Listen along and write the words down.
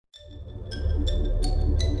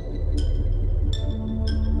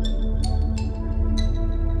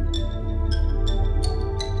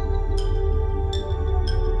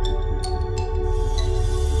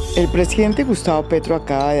El presidente Gustavo Petro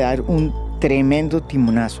acaba de dar un tremendo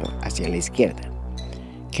timonazo hacia la izquierda,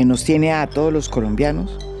 que nos tiene a todos los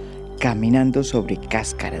colombianos caminando sobre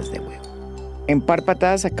cáscaras de huevo. En par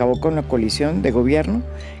patadas acabó con la coalición de gobierno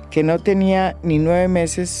que no tenía ni 9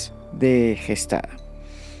 meses de gestada.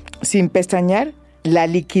 Sin pestañear, la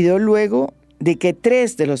liquidó luego de que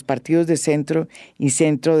 3 de los partidos de centro y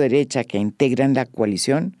centro derecha que integran la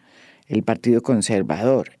coalición, el Partido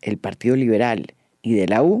Conservador, el Partido Liberal y de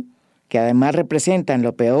la U, que además representan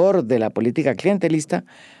lo peor de la política clientelista,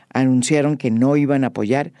 anunciaron que no iban a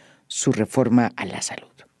apoyar su reforma a la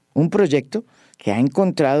salud. Un proyecto que ha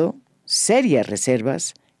encontrado serias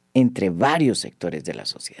reservas entre varios sectores de la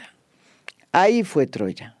sociedad. Ahí fue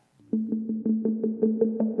Troya.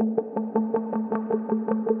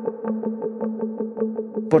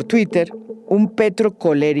 Por Twitter, un Petro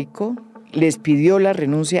colérico les pidió la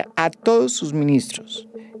renuncia a todos sus ministros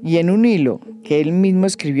y en un hilo que él mismo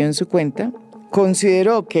escribió en su cuenta,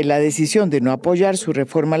 consideró que la decisión de no apoyar su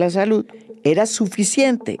reforma a la salud era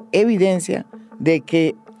suficiente evidencia de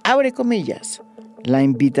que, abre comillas, la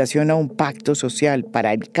invitación a un pacto social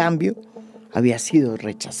para el cambio había sido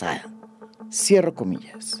rechazada, cierro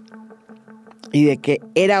comillas, y de que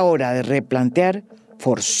era hora de replantear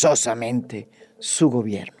forzosamente su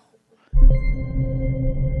gobierno.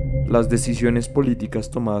 Las decisiones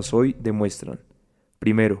políticas tomadas hoy demuestran,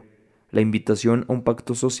 primero, la invitación a un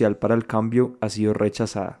pacto social para el cambio ha sido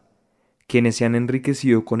rechazada. Quienes se han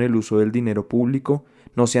enriquecido con el uso del dinero público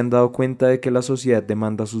no se han dado cuenta de que la sociedad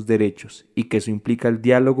demanda sus derechos y que eso implica el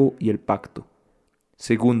diálogo y el pacto.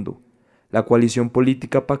 Segundo, la coalición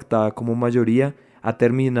política pactada como mayoría ha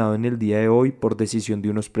terminado en el día de hoy por decisión de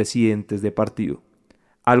unos presidentes de partido,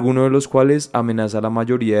 alguno de los cuales amenaza a la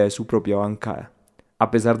mayoría de su propia bancada.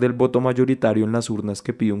 A pesar del voto mayoritario en las urnas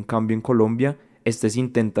que pide un cambio en Colombia, se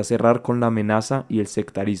intenta cerrar con la amenaza y el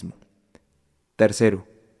sectarismo. Tercero,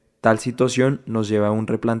 tal situación nos lleva a un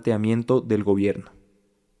replanteamiento del gobierno.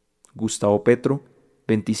 Gustavo Petro,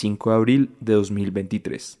 25 de abril de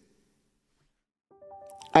 2023.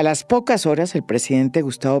 A las pocas horas, el presidente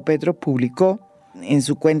Gustavo Petro publicó en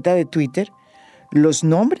su cuenta de Twitter los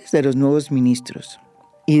nombres de los nuevos ministros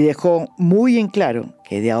y dejó muy en claro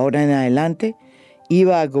que de ahora en adelante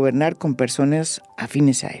iba a gobernar con personas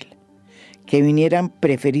afines a él, que vinieran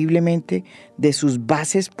preferiblemente de sus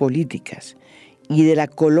bases políticas y de la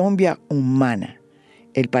Colombia humana,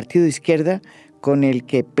 el partido de izquierda con el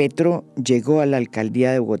que Petro llegó a la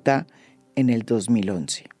alcaldía de Bogotá en el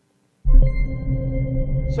 2011.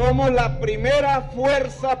 Somos la primera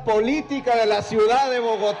fuerza política de la ciudad de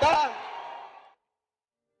Bogotá.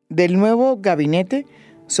 Del nuevo gabinete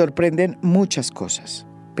sorprenden muchas cosas,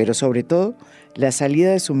 pero sobre todo la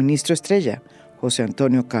salida de su ministro estrella, José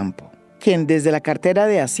Antonio Campo, quien desde la cartera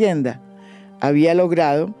de Hacienda había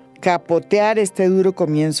logrado capotear este duro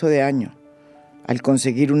comienzo de año, al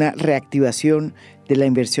conseguir una reactivación de la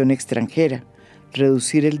inversión extranjera,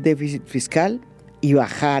 reducir el déficit fiscal y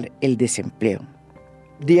bajar el desempleo.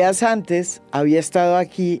 Días antes había estado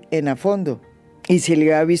aquí en A Fondo y se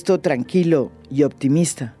le había visto tranquilo y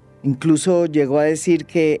optimista. Incluso llegó a decir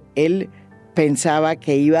que él pensaba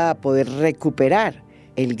que iba a poder recuperar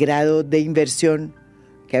el grado de inversión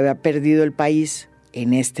que había perdido el país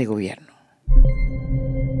en este gobierno.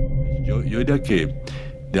 Yo diría que,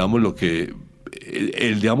 digamos,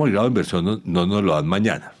 el grado de inversión no nos lo dan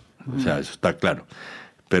mañana. O sea, eso está claro.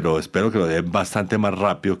 Pero espero que lo den bastante más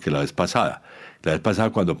rápido que la vez pasada. La vez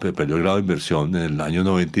pasada, cuando perdió el grado de inversión en el año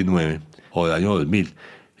 99 o el año 2000,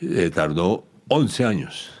 tardó 11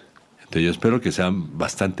 años. Entonces yo espero que sean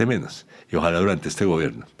bastante menos. Y ojalá durante este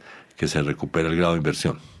gobierno que se recupere el grado de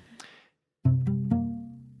inversión.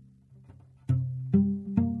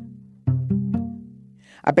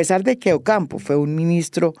 A pesar de que Ocampo fue un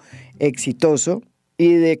ministro exitoso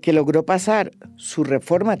y de que logró pasar su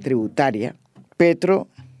reforma tributaria, Petro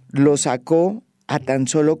lo sacó a tan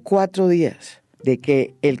solo 4 días de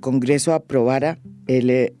que el Congreso aprobara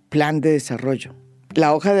el plan de desarrollo,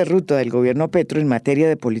 la hoja de ruta del gobierno Petro en materia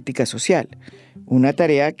de política social, una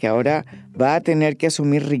tarea que ahora va a tener que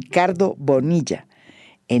asumir Ricardo Bonilla,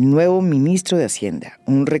 el nuevo ministro de Hacienda,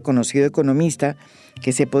 un reconocido economista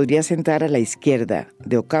que se podría sentar a la izquierda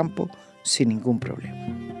de Ocampo sin ningún problema.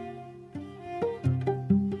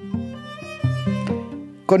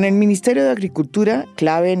 Con el Ministerio de Agricultura,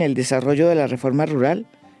 clave en el desarrollo de la reforma rural,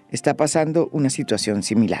 está pasando una situación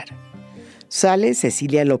similar. Sale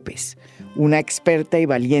Cecilia López, una experta y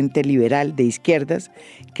valiente liberal de izquierdas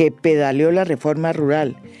que pedaleó la reforma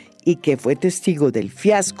rural y que fue testigo del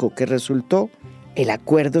fiasco que resultó el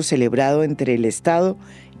acuerdo celebrado entre el Estado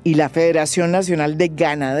y la Federación Nacional de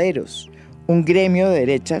Ganaderos, un gremio de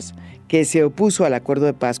derechas que se opuso al acuerdo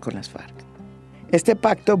de paz con las FARC. Este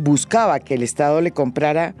pacto buscaba que el Estado le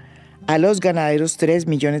comprara a los ganaderos 3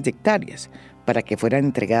 millones de hectáreas para que fueran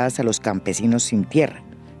entregadas a los campesinos sin tierra,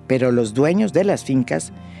 pero los dueños de las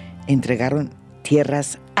fincas entregaron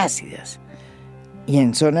tierras ácidas y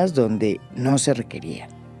en zonas donde no se requerían.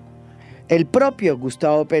 El propio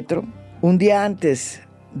Gustavo Petro, un día antes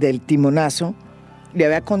del timonazo, le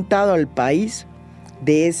había contado al país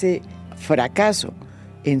de ese fracaso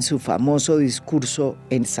en su famoso discurso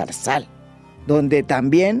en Zarzal, donde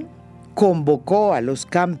también convocó a los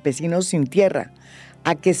campesinos sin tierra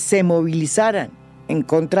a que se movilizaran en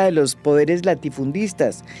contra de los poderes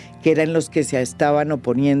latifundistas, que eran los que se estaban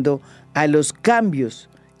oponiendo a los cambios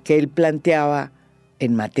que él planteaba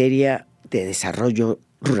en materia de desarrollo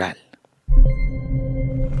rural.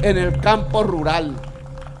 En el campo rural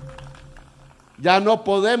ya no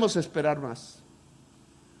podemos esperar más.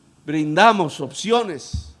 Brindamos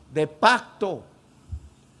opciones de pacto.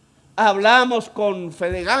 Hablamos con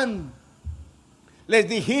Fedegan. Les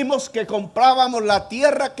dijimos que comprábamos la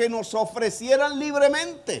tierra que nos ofrecieran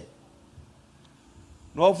libremente.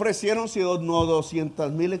 No ofrecieron sino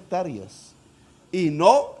 200.000 hectáreas. Y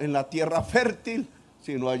no en la tierra fértil,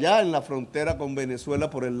 sino allá en la frontera con Venezuela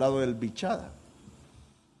por el lado del Bichada.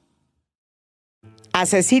 A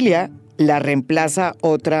Cecilia la reemplaza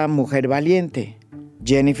otra mujer valiente,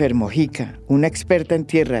 Jennifer Mojica, una experta en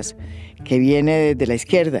tierras que viene desde la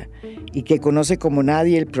izquierda y que conoce como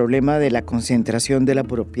nadie el problema de la concentración de la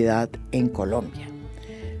propiedad en Colombia.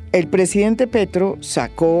 El presidente Petro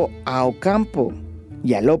sacó a Ocampo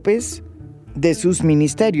y a López de sus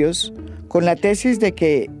ministerios con la tesis de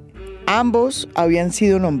que ambos habían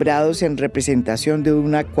sido nombrados en representación de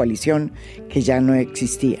una coalición que ya no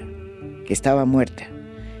existía, que estaba muerta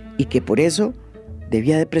y que por eso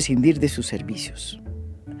debía de prescindir de sus servicios.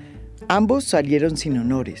 Ambos salieron sin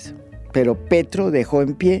honores, pero Petro dejó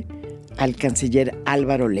en pie al canciller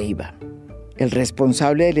Álvaro Leiva, el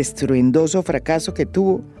responsable del estruendoso fracaso que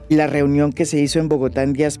tuvo la reunión que se hizo en Bogotá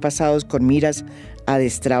en días pasados con miras a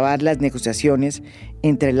destrabar las negociaciones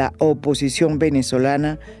entre la oposición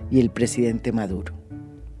venezolana y el presidente Maduro.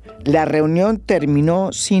 La reunión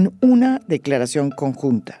terminó sin una declaración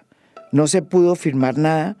conjunta. No se pudo firmar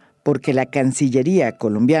nada porque la Cancillería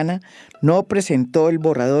colombiana no presentó el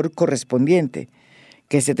borrador correspondiente,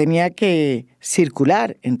 que se tenía que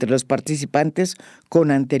circular entre los participantes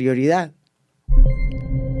con anterioridad.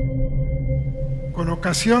 Con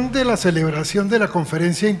ocasión de la celebración de la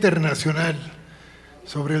Conferencia Internacional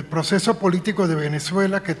sobre el proceso político de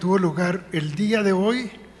Venezuela que tuvo lugar el día de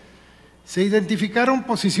hoy, se identificaron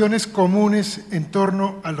posiciones comunes en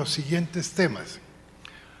torno a los siguientes temas.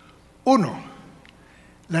 1.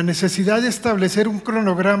 La necesidad de establecer un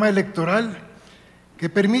cronograma electoral que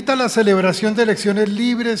permita la celebración de elecciones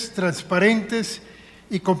libres, transparentes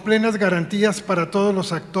y con plenas garantías para todos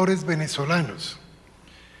los actores venezolanos.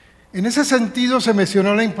 En ese sentido, se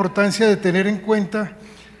mencionó la importancia de tener en cuenta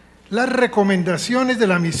las recomendaciones de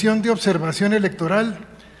la Misión de Observación Electoral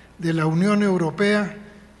de la Unión Europea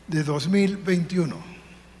de 2021.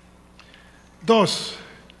 2.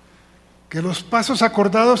 Que los pasos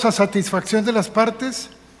acordados a satisfacción de las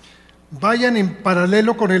partes vayan en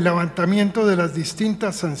paralelo con el levantamiento de las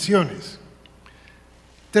distintas sanciones.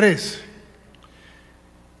 3.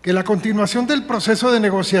 Que la continuación del proceso de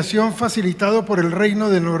negociación facilitado por el Reino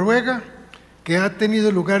de Noruega, que ha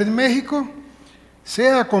tenido lugar en México,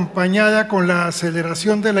 sea acompañada con la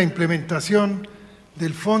aceleración de la implementación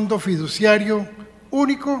del Fondo Fiduciario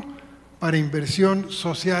Único para Inversión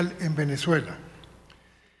Social en Venezuela.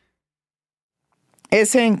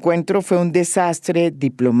 Ese encuentro fue un desastre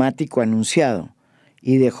diplomático anunciado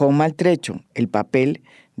y dejó maltrecho el papel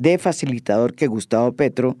de facilitador que Gustavo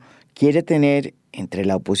Petro quiere tener entre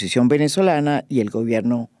la oposición venezolana y el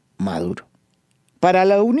gobierno Maduro. Para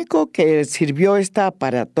lo único que sirvió esta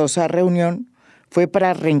aparatosa reunión fue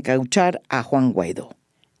para reencauchar a Juan Guaidó,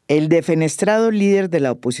 el defenestrado líder de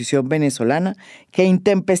la oposición venezolana que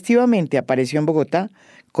intempestivamente apareció en Bogotá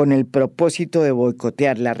con el propósito de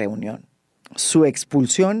boicotear la reunión. Su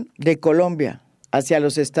expulsión de Colombia hacia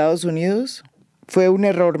los Estados Unidos fue un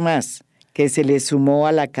error más que se le sumó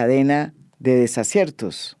a la cadena de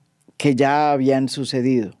desaciertos que ya habían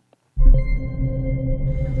sucedido.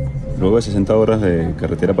 Luego de 60 horas de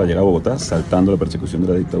carretera para llegar a Bogotá, saltando la persecución de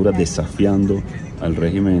la dictadura, desafiando al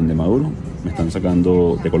régimen de Maduro, me están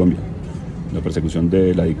sacando de Colombia. La persecución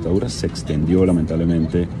de la dictadura se extendió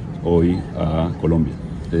lamentablemente hoy a Colombia.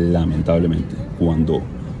 Lamentablemente, cuando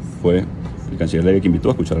fue el canciller que invitó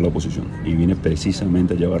a escuchar a la oposición y vine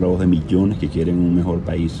precisamente a llevar la voz de millones que quieren un mejor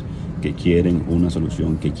país que quieren una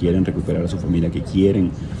solución, que quieren recuperar a su familia, que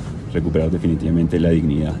quieren recuperar definitivamente la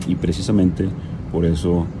dignidad. Y precisamente por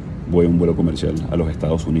eso voy a un vuelo comercial a los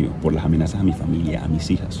Estados Unidos, por las amenazas a mi familia, a mis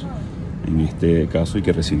hijas, en este caso, y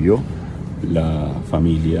que recibió la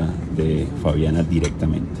familia de Fabiana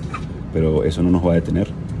directamente. Pero eso no nos va a detener,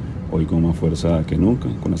 hoy con más fuerza que nunca,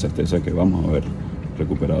 con la certeza de que vamos a haber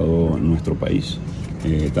recuperado nuestro país,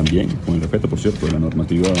 también con el respeto, por cierto, de la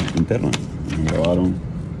normativa interna. Me grabaron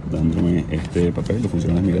dándome este papel de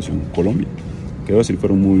funcionarios de Migración Colombia, que debo decir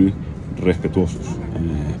fueron muy respetuosos.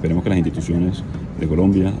 Esperemos que las instituciones de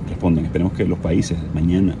Colombia respondan, esperemos que los países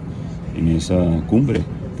mañana en esa cumbre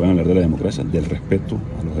puedan hablar de la democracia, del respeto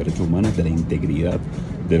a los derechos humanos, de la integridad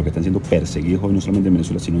de los que están siendo perseguidos hoy no solamente en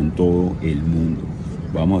Venezuela, sino en todo el mundo.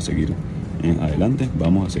 Vamos a seguir adelante,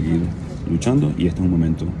 vamos a seguir luchando, y este es un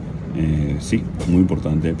momento, sí, muy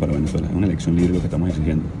importante para Venezuela. Es una elección libre, lo que estamos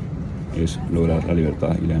exigiendo es lograr la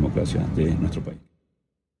libertad y la democracia de nuestro país.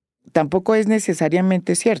 Tampoco es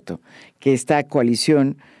necesariamente cierto que esta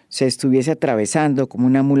coalición se estuviese atravesando como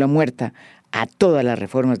una mula muerta a todas las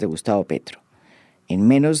reformas de Gustavo Petro. En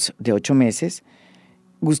menos de 8 meses,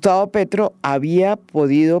 Gustavo Petro había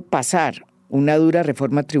podido pasar una dura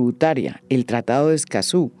reforma tributaria, el Tratado de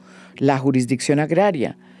Escazú, la jurisdicción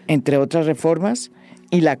agraria, entre otras reformas,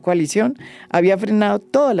 y la coalición había frenado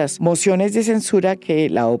todas las mociones de censura que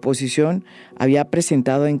la oposición había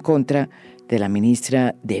presentado en contra de la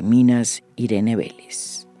ministra de Minas, Irene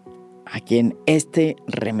Vélez, a quien este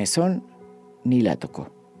remesón ni la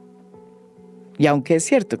tocó. Y aunque es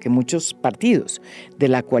cierto que muchos partidos de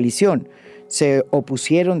la coalición se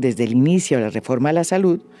opusieron desde el inicio a la reforma a la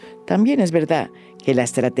salud, también es verdad que la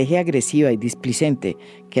estrategia agresiva y displicente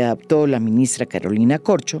que adoptó la ministra Carolina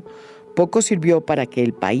Corcho poco sirvió para que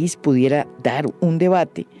el país pudiera dar un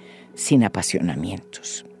debate sin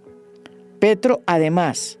apasionamientos. Petro,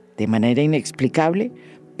 además, de manera inexplicable,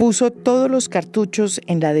 puso todos los cartuchos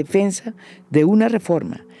en la defensa de una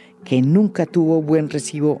reforma que nunca tuvo buen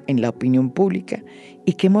recibo en la opinión pública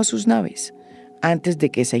y quemó sus naves antes de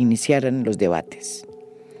que se iniciaran los debates.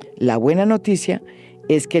 La buena noticia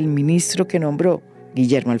es que el ministro que nombró,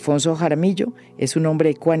 Guillermo Alfonso Jaramillo, es un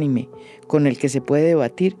hombre ecuánime con el que se puede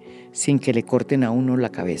debatir sin que le corten a uno la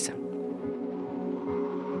cabeza.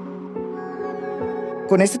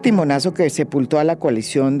 Con este timonazo que sepultó a la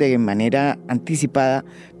coalición de manera anticipada,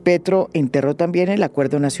 Petro enterró también el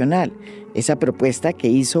Acuerdo Nacional, esa propuesta que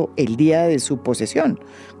hizo el día de su posesión,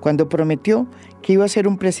 cuando prometió que iba a ser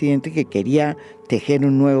un presidente que quería tejer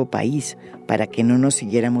un nuevo país para que no nos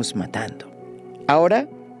siguiéramos matando. Ahora,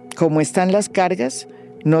 como están las cargas,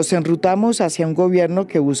 nos enrutamos hacia un gobierno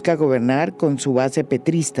que busca gobernar con su base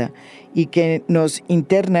petrista y que nos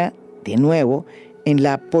interna de nuevo en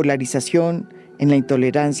la polarización, en la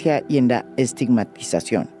intolerancia y en la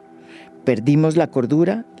estigmatización. Perdimos la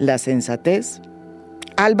cordura, la sensatez.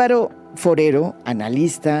 Álvaro Forero,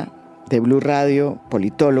 analista de Blue Radio,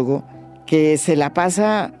 politólogo, que se la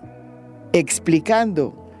pasa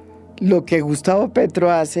explicando lo que Gustavo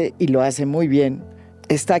Petro hace y lo hace muy bien,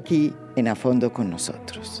 está aquí en A Fondo con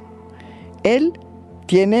nosotros. Él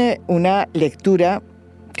tiene una lectura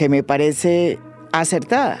que me parece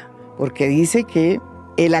acertada, porque dice que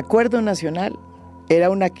el Acuerdo Nacional era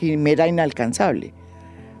una quimera inalcanzable,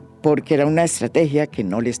 porque era una estrategia que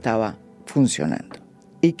no le estaba funcionando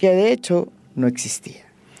y que de hecho no existía.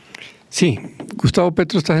 Sí, Gustavo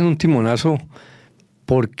Petro está en un timonazo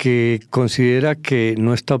porque considera que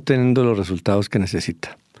no está obteniendo los resultados que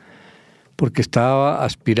necesita, porque estaba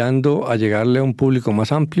aspirando a llegarle a un público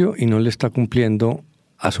más amplio y no le está cumpliendo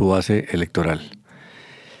a su base electoral.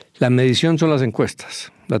 La medición son las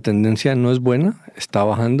encuestas, la tendencia no es buena, está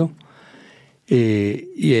bajando,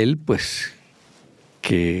 y él, pues,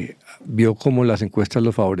 que vio cómo las encuestas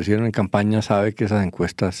lo favorecieron en campaña, sabe que esas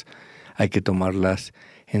encuestas hay que tomarlas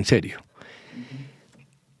en serio.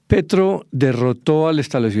 Petro derrotó al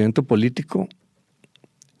establecimiento político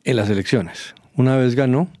en las elecciones. Una vez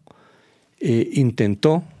ganó,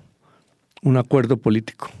 intentó un acuerdo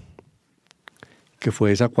político, que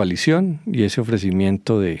fue esa coalición y ese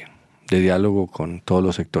ofrecimiento de diálogo con todos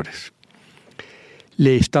los sectores.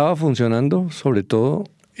 Le estaba funcionando, sobre todo,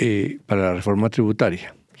 para la reforma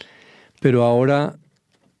tributaria, pero ahora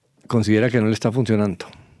considera que no le está funcionando,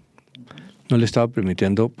 no le estaba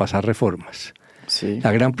permitiendo pasar reformas. Sí.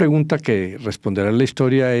 La gran pregunta que responderá la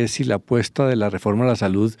historia es si la apuesta de la reforma a la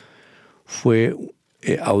salud fue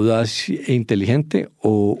audaz e inteligente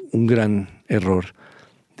o un gran error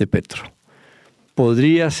de Petro.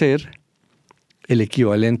 Podría ser el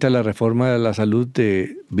equivalente a la reforma de la salud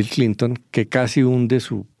de Bill Clinton, que casi hunde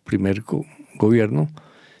su primer gobierno,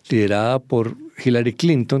 liderada por Hillary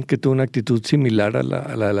Clinton, que tuvo una actitud similar a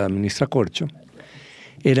la de la ministra Corcho,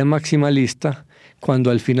 era maximalista.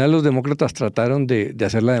 Cuando al final los demócratas trataron de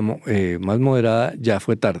hacerla más moderada, ya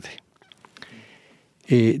fue tarde.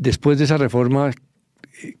 Después de esa reforma,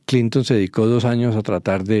 Clinton se dedicó 2 años a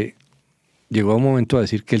tratar de... Llegó a un momento a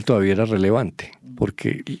decir que él todavía era relevante,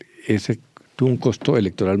 porque ese tuvo un costo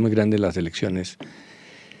electoral muy grande en las elecciones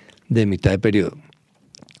de mitad de periodo.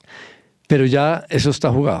 Pero ya eso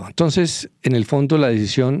está jugado. Entonces, en el fondo, la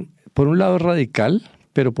decisión, por un lado es radical,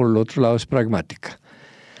 pero por el otro lado es pragmática.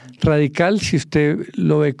 Radical, si usted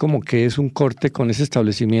lo ve como que es un corte con ese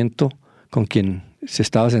establecimiento con quien se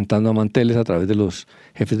estaba sentando a manteles a través de los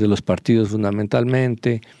jefes de los partidos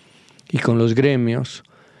fundamentalmente y con los gremios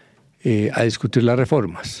a discutir las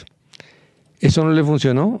reformas. Eso no le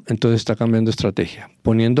funcionó, entonces está cambiando estrategia,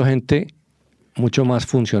 poniendo gente mucho más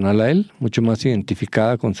funcional a él, mucho más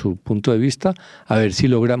identificada con su punto de vista, a ver si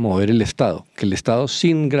logra mover el Estado, que el Estado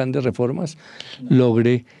sin grandes reformas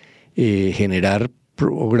logre generar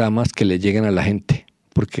programas que le lleguen a la gente,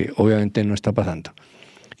 porque obviamente no está pasando.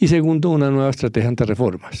 Y segundo, una nueva estrategia ante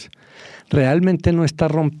reformas. Realmente no está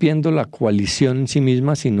rompiendo la coalición en sí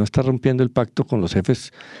misma, sino está rompiendo el pacto con los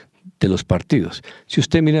jefes de los partidos. Si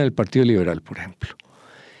usted mira el Partido Liberal, por ejemplo,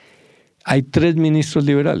 hay 3 ministros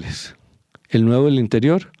liberales, el nuevo del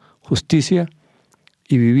Interior, Justicia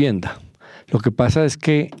y Vivienda. Lo que pasa es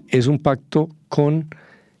que es un pacto con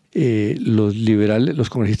los liberales, los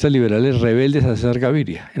congresistas liberales rebeldes a César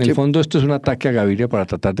Gaviria. En el fondo esto es un ataque a Gaviria para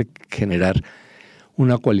tratar de generar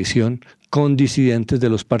una coalición con disidentes de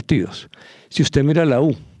los partidos. Si usted mira la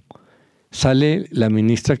U, sale la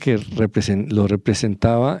ministra que lo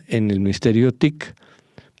representaba en el ministerio TIC,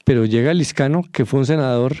 pero llega Liscano, que fue un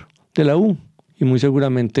senador de la U, y muy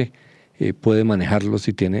seguramente puede manejarlo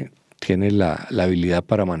si tiene la habilidad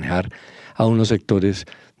para manejar a unos sectores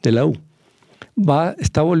de la U.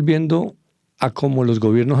 Está volviendo a como los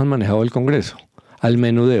gobiernos han manejado el Congreso, al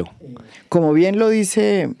menudeo. Como bien lo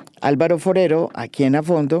dice Álvaro Forero, aquí en A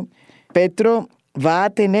Fondo, Petro va a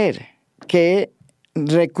tener que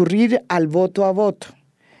recurrir al voto a voto.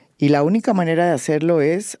 Y la única manera de hacerlo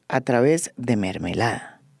es a través de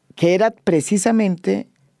mermelada, que era precisamente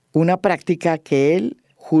una práctica que él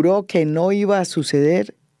juró que no iba a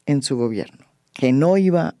suceder en su gobierno, que no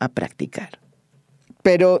iba a practicar.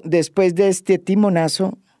 Pero después de este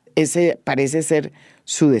timonazo, ese parece ser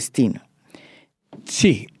su destino.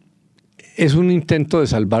 Sí, es un intento de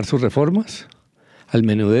salvar sus reformas al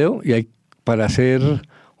menudeo y para ser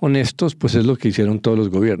honestos, pues es lo que hicieron todos los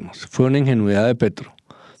gobiernos. Fue una ingenuidad de Petro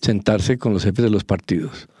sentarse con los jefes de los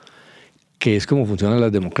partidos, que es como funcionan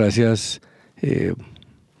las democracias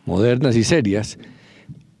modernas y serias,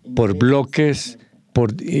 por bloques,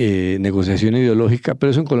 por negociación ideológica, pero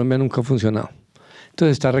eso en Colombia nunca ha funcionado.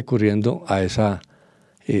 Entonces está recurriendo a esa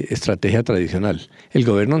estrategia tradicional. El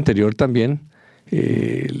gobierno anterior también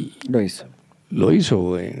lo hizo.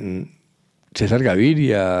 César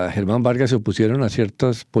Gaviria, Germán Vargas se opusieron a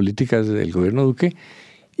ciertas políticas del gobierno Duque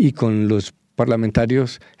y con los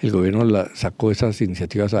parlamentarios el gobierno sacó esas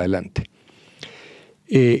iniciativas adelante.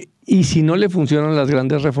 Y si no le funcionan las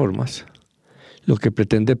grandes reformas, lo que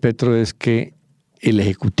pretende Petro es que el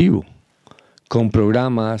Ejecutivo, con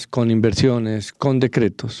programas, con inversiones, con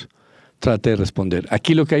decretos, trate de responder.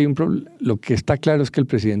 Aquí lo que está claro es que el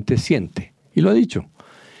presidente siente, y lo ha dicho,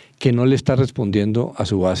 que no le está respondiendo a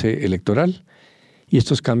su base electoral, y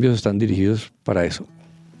estos cambios están dirigidos para eso.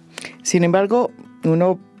 Sin embargo,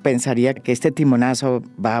 uno pensaría que este timonazo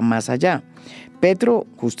va más allá. Petro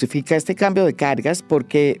justifica este cambio de cargas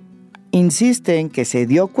porque insiste en que se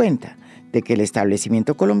dio cuenta de que el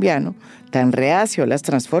establecimiento colombiano, tan reacio a las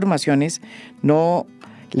transformaciones, no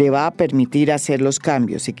le va a permitir hacer los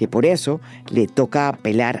cambios y que por eso le toca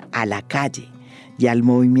apelar a la calle y al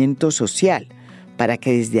movimiento social para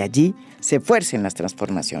que desde allí se fuercen las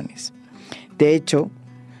transformaciones. De hecho,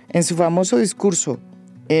 en su famoso discurso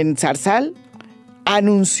en Zarzal,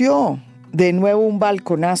 anunció de nuevo un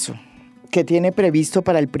balconazo que tiene previsto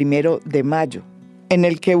para el 1 de mayo, en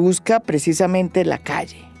el que busca precisamente la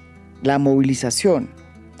calle, la movilización,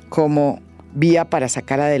 como vía para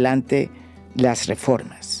sacar adelante las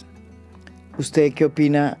reformas. ¿Usted qué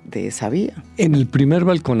opina de esa vía? En el primer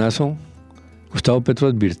balconazo, Gustavo Petro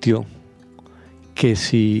advirtió que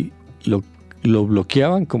si lo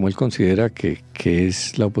bloqueaban, como él considera que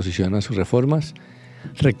es la oposición a sus reformas,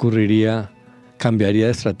 cambiaría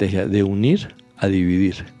de estrategia de unir a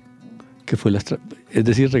dividir, es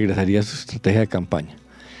decir, regresaría a su estrategia de campaña.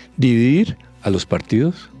 Dividir a los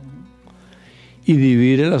partidos y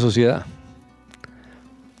dividir a la sociedad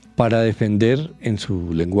para defender, en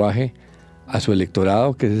su lenguaje, a su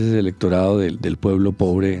electorado, que ese es el electorado del pueblo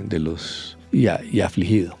pobre y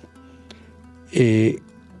afligido.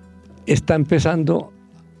 Está empezando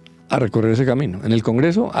a recorrer ese camino. En el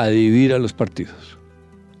Congreso, a dividir a los partidos.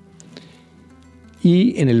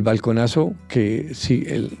 Y en el balconazo, que sí,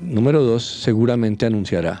 el número 2 seguramente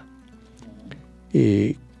anunciará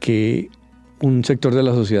que un sector de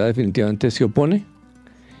la sociedad definitivamente se opone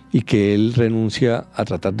y que él renuncia a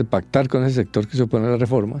tratar de pactar con ese sector que se opone a las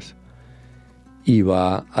reformas y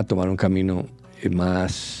va a tomar un camino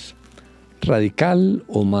más radical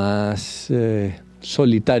o más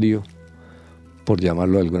solitario, por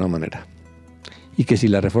llamarlo de alguna manera. Y que si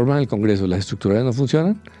las reformas en el Congreso, las estructurales no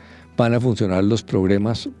funcionan, van a funcionar los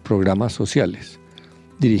programas sociales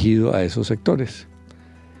dirigidos a esos sectores.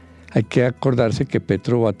 Hay que acordarse que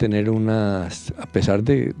Petro va a tener a pesar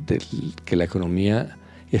de que la economía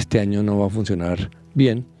este año no va a funcionar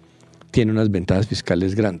bien, tiene unas ventajas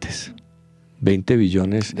fiscales grandes. 20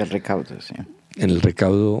 billones del recaudo, sí, en el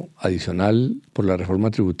recaudo adicional por la reforma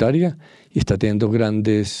tributaria, y está teniendo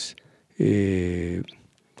grandes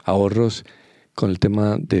ahorros con el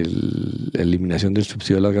tema de la eliminación del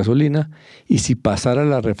subsidio a la gasolina, y si pasara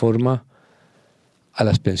la reforma a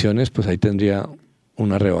las pensiones, pues ahí tendría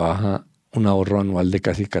una rebaja, un ahorro anual de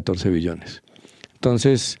casi 14 billones.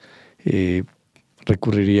 Entonces,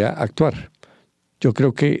 recurriría a actuar. Yo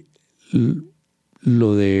creo que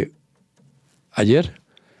lo de ayer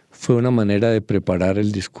fue una manera de preparar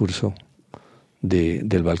el discurso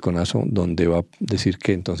del balconazo, donde va a decir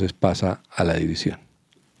que entonces pasa a la división.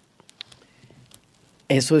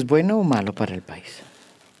 ¿Eso es bueno o malo para el país?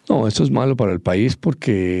 No, eso es malo para el país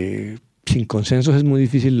porque sin consensos es muy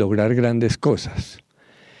difícil lograr grandes cosas.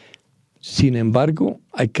 Sin embargo,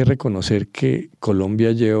 hay que reconocer que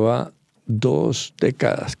Colombia lleva 2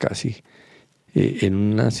 décadas casi en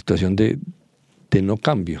una situación de no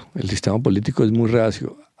cambio. El sistema político es muy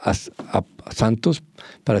reacio. A Santos,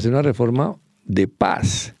 para hacer una reforma de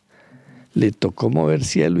paz, le tocó mover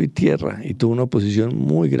cielo y tierra y tuvo una oposición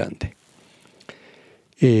muy grande.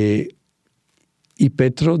 Y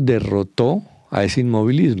Petro derrotó a ese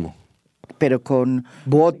inmovilismo. Pero con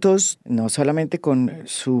votos, no solamente con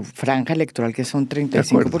su franja electoral, que son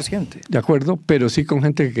 35%. De acuerdo, pero sí con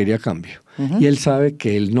gente que quería cambio. Y él sabe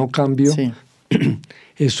que el no cambio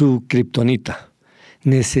es su kriptonita.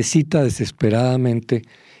 Necesita desesperadamente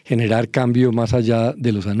generar cambio más allá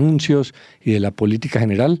de los anuncios y de la política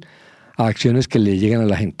general a acciones que le lleguen a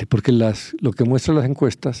la gente. Porque lo que muestran las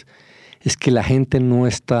encuestas es que la gente no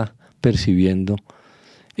está percibiendo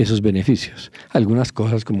esos beneficios. Algunas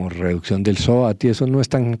cosas como reducción del SOAT y eso no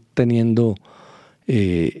están teniendo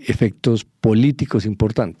efectos políticos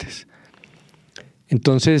importantes.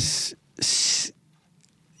 Entonces,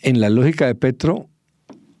 en la lógica de Petro,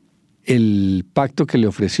 el pacto que le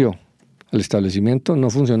ofreció al establecimiento no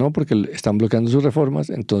funcionó porque están bloqueando sus reformas,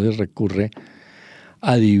 entonces recurre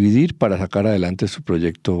a dividir para sacar adelante su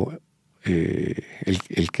proyecto,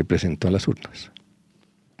 el que presentó a las urnas.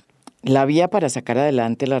 La vía para sacar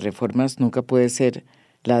adelante las reformas nunca puede ser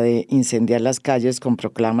la de incendiar las calles con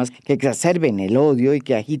proclamas que exacerben el odio y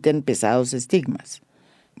que agiten pesados estigmas.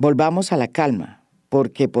 Volvamos a la calma,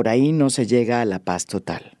 porque por ahí no se llega a la paz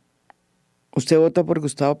total. ¿Usted votó por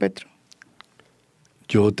Gustavo Petro?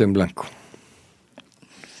 Yo voté en blanco.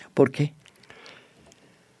 ¿Por qué?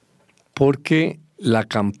 Porque la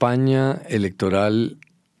campaña electoral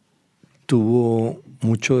tuvo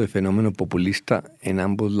mucho de fenómeno populista en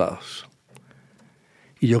ambos lados.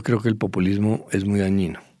 Y yo creo que el populismo es muy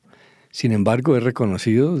dañino. Sin embargo, he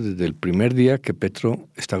reconocido desde el primer día que Petro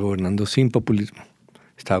está gobernando sin populismo.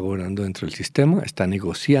 Está gobernando dentro del sistema, está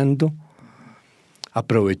negociando,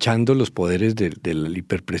 aprovechando los poderes del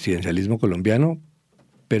hiperpresidencialismo colombiano,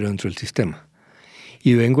 pero dentro del sistema.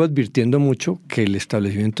 Y vengo advirtiendo mucho que el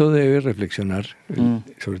establecimiento debe reflexionar,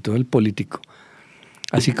 sobre todo el político,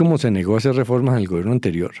 así como se negó a hacer reformas en el gobierno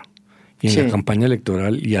anterior y en la campaña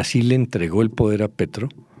electoral, y así le entregó el poder a Petro,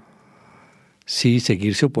 sí,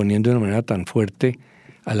 seguirse oponiendo de una manera tan fuerte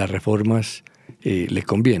a las reformas le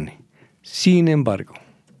conviene. Sin embargo,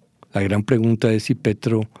 la gran pregunta es si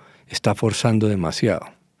Petro está forzando demasiado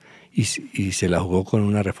y se la jugó con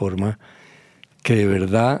una reforma que de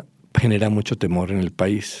verdad genera mucho temor en el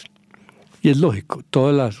país. Y es lógico,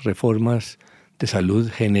 todas las reformas de salud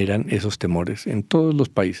generan esos temores en todos los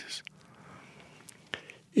países.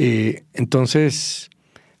 Entonces,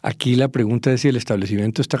 aquí la pregunta es si el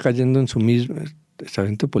establecimiento está cayendo en su mismo, el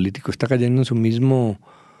establecimiento político está cayendo en su mismo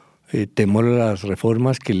temor a las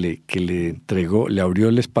reformas que le entregó, le abrió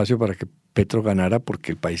el espacio para que Petro ganara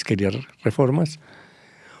porque el país quería reformas,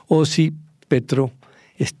 o si Petro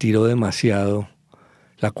estiró demasiado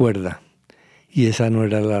la cuerda y esa no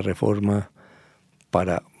era la reforma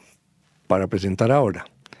para presentar ahora.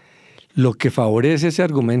 Lo que favorece ese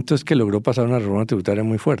argumento es que logró pasar una reforma tributaria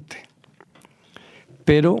muy fuerte,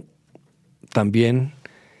 pero también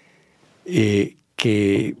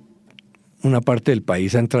que una parte del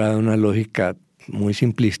país ha entrado en una lógica muy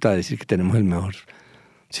simplista de decir que tenemos el mejor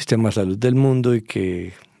sistema de salud del mundo y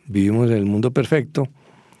que vivimos en el mundo perfecto,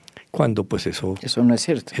 cuando pues eso no es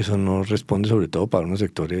cierto. Eso no responde, sobre todo para unos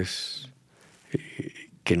sectores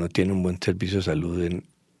que no tienen un buen servicio de salud en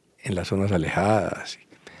las zonas alejadas.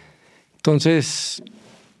 Entonces,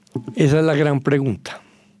 esa es la gran pregunta.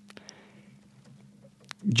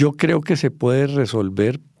 Yo creo que se puede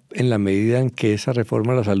resolver en la medida en que esa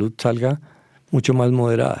reforma a la salud salga mucho más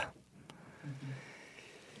moderada.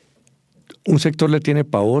 Un sector le tiene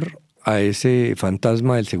pavor a ese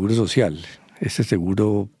fantasma del seguro social, ese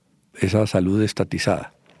seguro, esa salud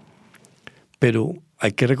estatizada. Pero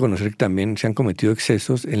hay que reconocer que también se han cometido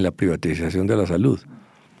excesos en la privatización de la salud.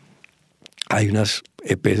 Hay unas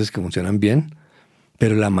EPS que funcionan bien,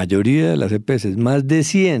 pero la mayoría de las EPS, más de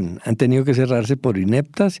 100, han tenido que cerrarse por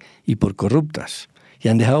ineptas y por corruptas. Y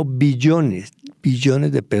han dejado billones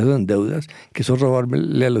de pesos en deudas, que eso es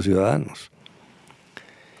robarle a los ciudadanos.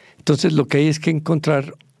 Entonces lo que hay es que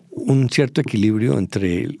encontrar un cierto equilibrio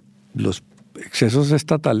entre los excesos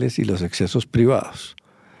estatales y los excesos privados.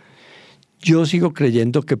 Yo sigo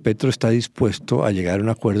creyendo que Petro está dispuesto a llegar a un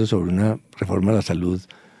acuerdo sobre una reforma de la salud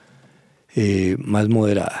más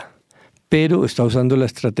moderada, pero está usando la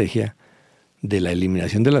estrategia de la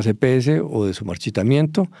eliminación de las EPS o de su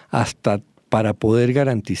marchitamiento hasta para poder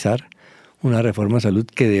garantizar una reforma de salud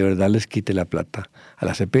que de verdad les quite la plata a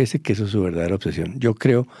las EPS, que eso es su verdadera obsesión. Yo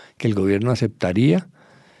creo que el gobierno aceptaría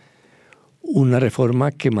una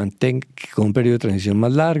reforma que mantenga, que con un periodo de transición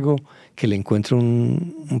más largo, que le encuentre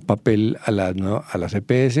un papel a las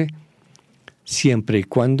EPS, siempre y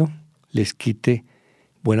cuando les quite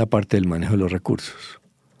buena parte del manejo de los recursos.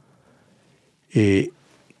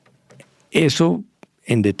 Eso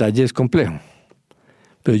en detalle es complejo,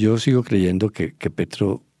 pero yo sigo creyendo que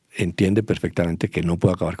Petro entiende perfectamente que no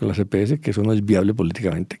puede acabar con las EPS, que eso no es viable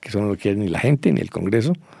políticamente, que eso no lo quiere ni la gente ni el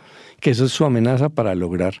Congreso, que eso es su amenaza para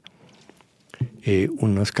lograr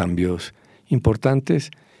unos cambios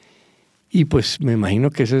importantes. Y pues me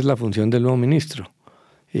imagino que esa es la función del nuevo ministro,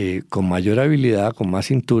 con mayor habilidad, con más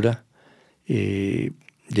cintura,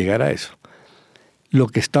 llegar a eso. Lo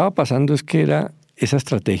que estaba pasando es que esa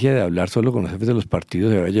estrategia de hablar solo con los jefes de los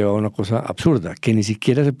partidos se había llevado a una cosa absurda, que ni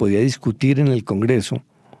siquiera se podía discutir en el Congreso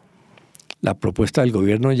la propuesta del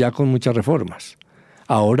gobierno ya con muchas reformas.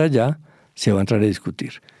 Ahora ya se va a entrar a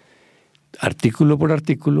discutir. Artículo por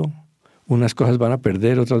artículo, unas cosas van a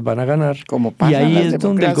perder, otras van a ganar. Y ahí es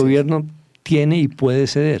donde el gobierno tiene y puede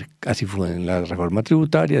ceder. Así fue en la reforma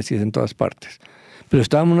tributaria, así es en todas partes. Pero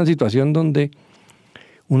estábamos en una situación donde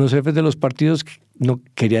unos jefes de los partidos no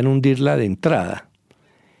querían hundirla de entrada.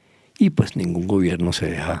 Y pues ningún gobierno se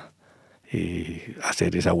deja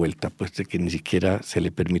hacer esa vuelta, pues de que ni siquiera se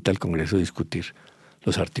le permita al Congreso discutir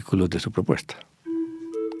los artículos de su propuesta.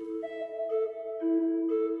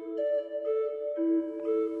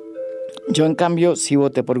 Yo, en cambio, sí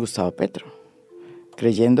voté por Gustavo Petro,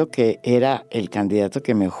 creyendo que era el candidato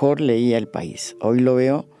que mejor leía el país. Hoy lo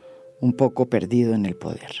veo un poco perdido en el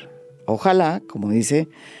poder. Ojalá, como dice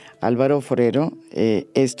Álvaro Forero,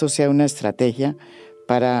 esto sea una estrategia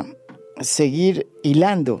para seguir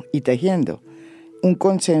hilando y tejiendo un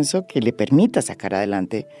consenso que le permita sacar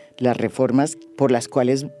adelante las reformas por las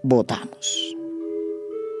cuales votamos.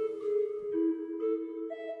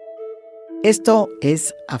 Esto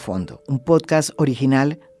es A Fondo, un podcast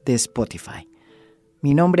original de Spotify.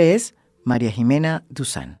 Mi nombre es María Jimena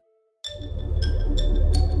Duzán.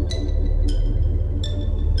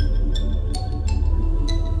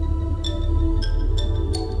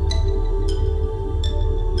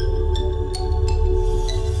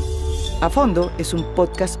 A Fondo es un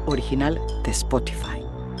podcast original de Spotify.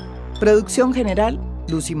 Producción general,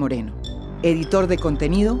 Lucy Moreno. Editor de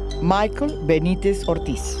contenido, Michael Benítez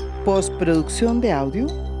Ortiz. Postproducción de audio,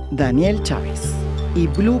 Daniel Chávez. Y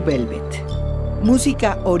Blue Velvet.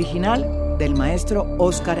 Música original del maestro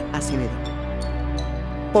Óscar Acevedo.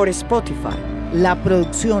 Por Spotify, la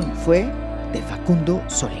producción fue de Facundo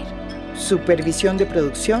Soler. Supervisión de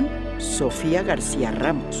producción, Sofía García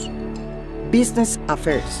Ramos. Business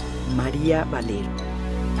Affairs, María Valero.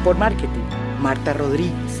 Por marketing, Marta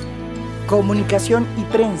Rodríguez. Comunicación y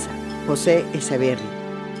prensa, José Echeverri.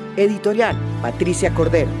 Editorial, Patricia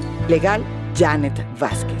Cordero. Legal, Janet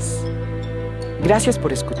Vázquez. Gracias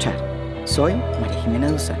por escuchar. Soy María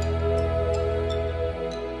Jimena Duzán.